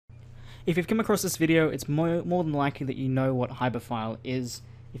If you've come across this video, it's more than likely that you know what Hiberfile is.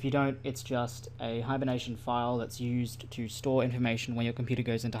 If you don't, it's just a hibernation file that's used to store information when your computer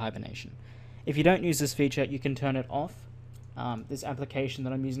goes into hibernation. If you don't use this feature, you can turn it off. This application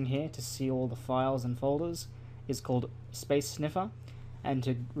that I'm using here to see all the files and folders is called Space Sniffer. And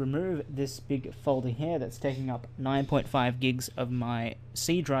to remove this big folder here that's taking up 9.5 gigs of my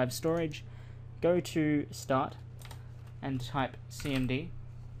C drive storage, go to Start and type cmd,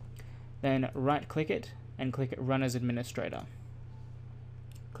 then right click it and click Run as Administrator.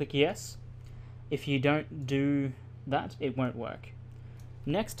 Click Yes. If you don't do that, it won't work.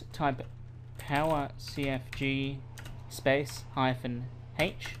 Next, type power cfg space -h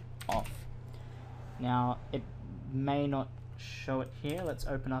off. Now, it may not show it here. Let's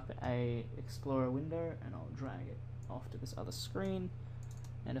open up a Explorer window and I'll drag it off to this other screen.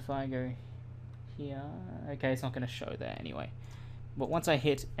 And if I go here, okay, it's not going to show there anyway. But once I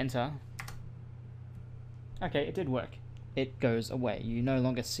hit enter, okay, it did work. It goes away. You no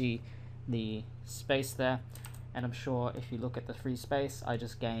longer see the space there, and I'm sure if you look at the free space, I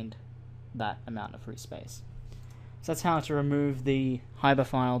just gained that amount of free space. So that's how to remove the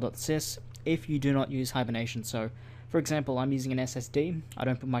Hiberfile.sys if you do not use hibernation. So, for example, I'm using an SSD. I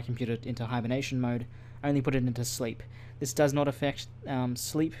don't put my computer into hibernation mode. I only put it into sleep. This does not affect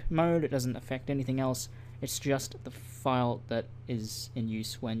sleep mode. It doesn't affect anything else. It's just the file that is in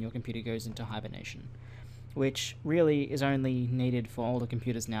use when your computer goes into hibernation, which really is only needed for older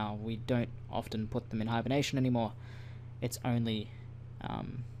computers now. We don't often put them in hibernation anymore. It's only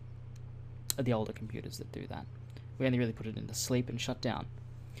the older computers that do that. We only really put it into sleep and shut down.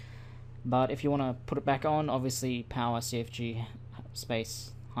 But if you want to put it back on, obviously power cfg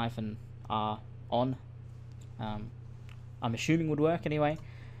space -r on, I'm assuming would work anyway,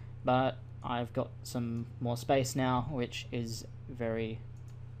 but I've got some more space now, which is very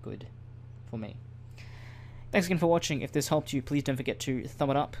good for me. Thanks again for watching. If this helped you, please don't forget to thumb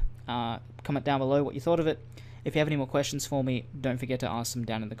it up, comment down below what you thought of it. If you have any more questions for me, don't forget to ask them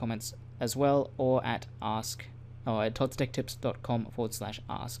down in the comments as well, or at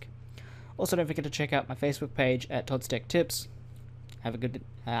toddstechtips.com/ask. Also, don't forget to check out my Facebook page at toddstechtips. Have a good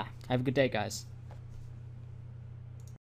day, guys.